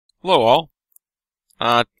Hello all.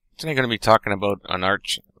 Today I'm going to be talking about an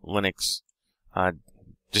Arch Linux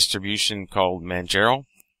distribution called Manjaro.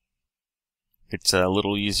 It's a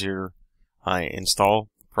little easier install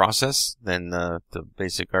process than the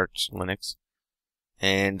basic Arch Linux.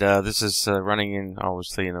 And this is running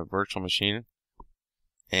obviously in a virtual machine.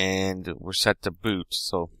 And we're set to boot.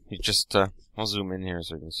 So you just, I'll zoom in here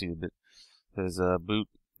so you can see a bit. There's boot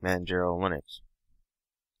Manjaro Linux.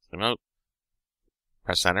 Zoom out.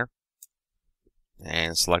 Press enter.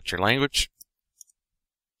 And select your language.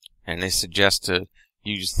 And they suggest to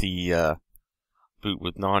use the boot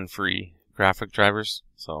with non-free graphic drivers.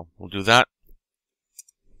 So we'll do that.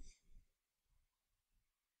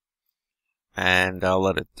 And I'll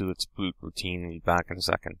let it do its boot routine and be back in a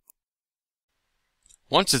second.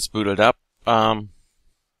 Once it's booted up, you'll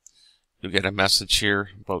get a message here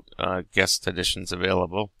about guest editions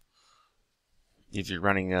available if you're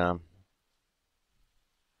running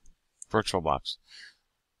Virtualbox.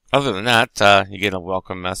 Other than that, you get a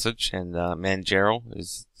welcome message, and Manjaro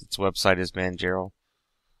its website is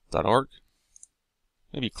manjaro.org.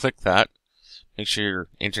 Maybe click that. Make sure your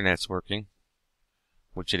internet's working,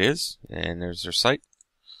 which it is, and there's their site.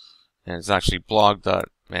 And it's actually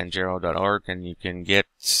blog.manjaro.org, and you can get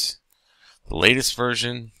the latest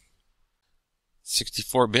version,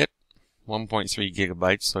 64-bit, 1.3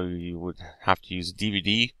 gigabytes, so you would have to use a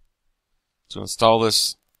DVD to install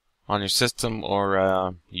this on your system or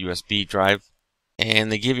a USB drive. And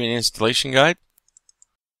they give you an installation guide.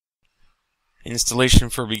 Installation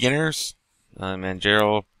for beginners,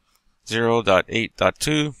 Manjaro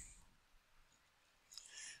 0.8.2.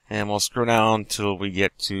 And we'll scroll down till we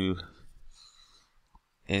get to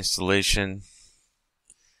installation.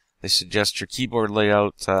 They suggest your keyboard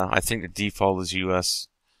layout. I think the default is US.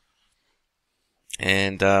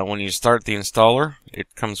 And when you start the installer,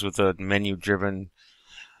 it comes with a menu-driven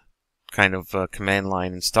kind of command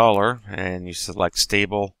line installer, and you select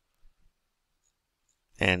stable,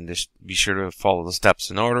 and just be sure to follow the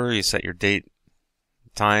steps in order. You set your date,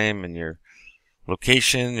 time, and your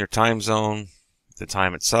location, your time zone, the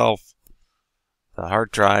time itself, the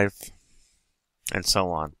hard drive, and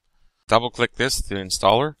so on. Double click this, the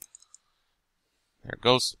installer. There it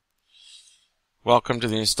goes. Welcome to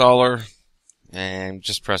the installer, and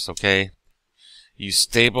just press OK. Use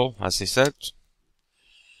stable, as they said.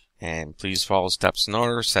 And please follow steps in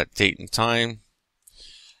order. Set date and time.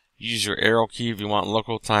 Use your arrow key if you want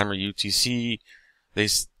local time or UTC.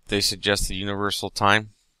 They suggest the universal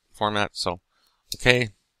time format. So, okay.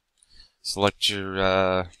 Select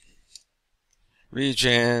your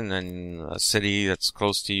region and a city that's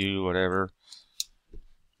close to you, whatever.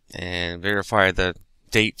 And verify the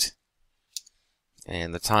date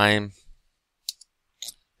and the time.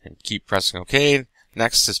 And keep pressing OK.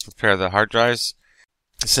 Next is prepare the hard drives.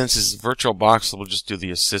 Since it's Virtualbox, we'll just do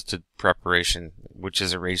the assisted preparation, which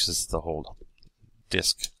is erases the whole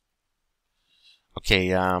disk.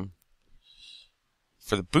 Okay, for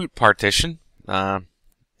the boot partition,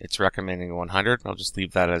 it's recommending 100. I'll just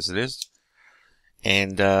leave that as it is.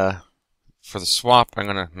 And for the swap, I'm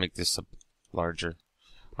going to make this larger.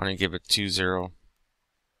 I'm going to give it 2000,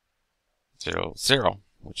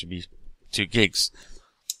 which would be 2 gigs.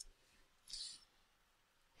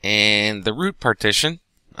 And the root partition,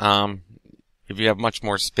 if you have much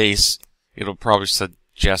more space, it'll probably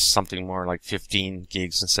suggest something more like 15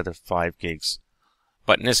 gigs instead of 5 gigs.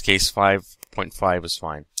 But in this case, 5.5 is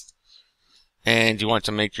fine. And you want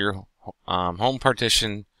to make your home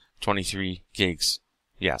partition 23 gigs.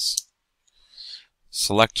 Yes.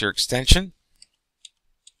 Select your extension.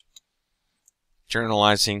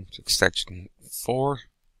 Journalizing extension 4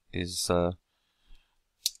 is the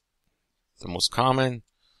most common.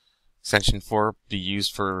 Extension 4 be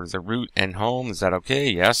used for the root and home. Is that okay?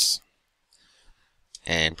 Yes.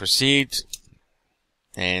 And proceed.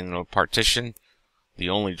 And we'll partition the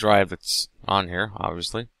only drive that's on here,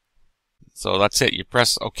 obviously. So that's it. You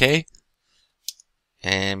press OK.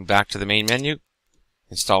 And back to the main menu.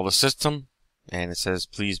 Install the system. And it says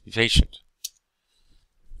please be patient.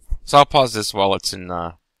 So I'll pause this while it's in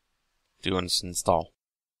doing this install.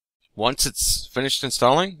 Once it's finished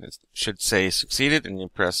installing, it should say succeeded, and you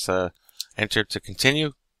press enter to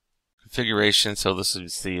continue. Configuration, so this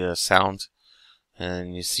is the sound,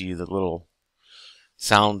 and you see the little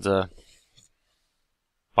sound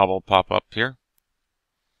bubble pop up here.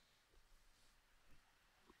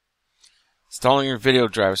 Installing your video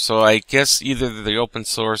drive, so I guess either the open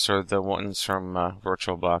source or the ones from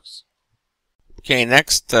Virtualbox. Okay,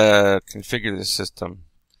 next, configure the system.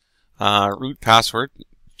 Root password.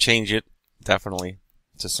 Change it, definitely,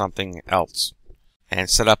 to something else. And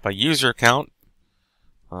set up a user account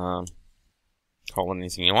Call it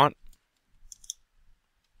anything you want.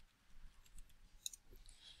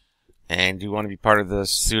 And do you want to be part of the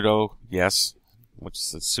sudo? Yes. Which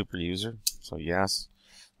is the super user. So yes.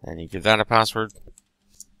 And you give that a password.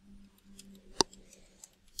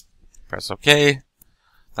 Press OK.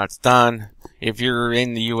 That's done. If you're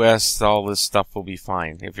in the US, all this stuff will be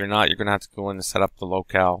fine. If you're not, you're going to have to go in and set up the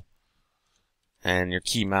locale and your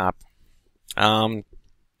key map.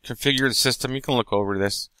 Configure the system. You can look over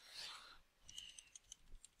this.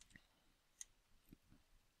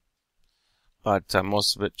 But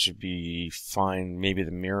most of it should be fine. Maybe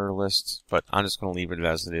the mirror list, but I'm just going to leave it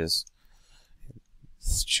as it is.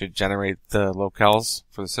 It should generate the locales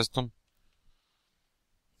for the system.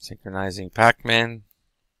 Synchronizing Pacman,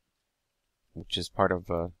 which is part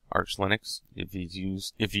of Arch Linux. If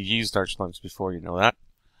you've used Arch Linux before, you know that.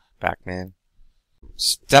 Pacman.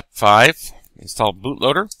 Step 5, install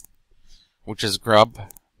bootloader, which is grub.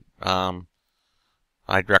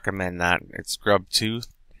 I'd recommend that. It's grub 2.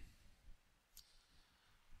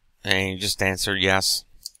 And you just answer yes,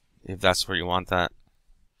 if that's where you want that.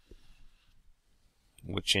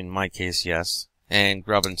 Which in my case, yes. And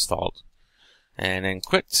grub installed. And then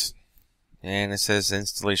quit. And it says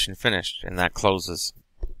installation finished. And that closes.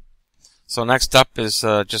 So next up is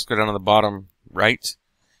just go down to the bottom right.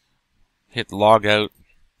 Hit log out.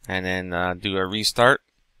 And then do a restart.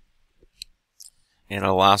 And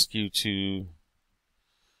it'll ask you to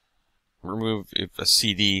remove a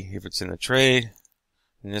CD if it's in the tray.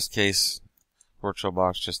 In this case,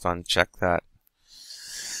 Virtualbox, just uncheck that.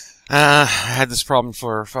 I had this problem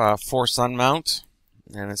for force unmount,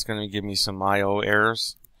 and it's going to give me some I/O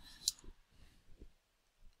errors.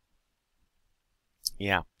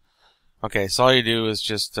 Yeah. Okay, so all you do is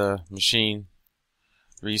just machine,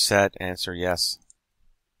 reset, answer yes.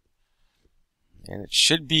 And it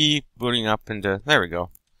should be booting up into, there we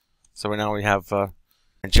go. So now we have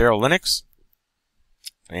Manjaro Linux,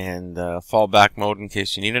 and fallback mode in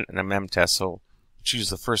case you need it, and a mem test. So choose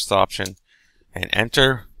the first option and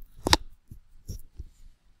enter.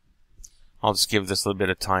 I'll just give this a little bit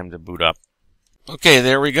of time to boot up. Okay,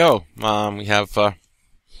 there we go. We have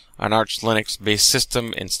an Arch Linux based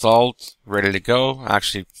system installed, ready to go.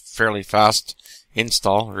 Actually, fairly fast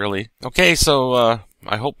install, really. Okay, so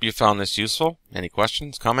I hope you found this useful. Any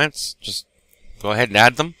questions, comments? Just go ahead and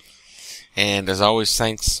add them. And as always,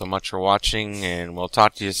 thanks so much for watching, and we'll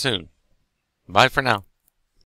talk to you soon. Bye for now.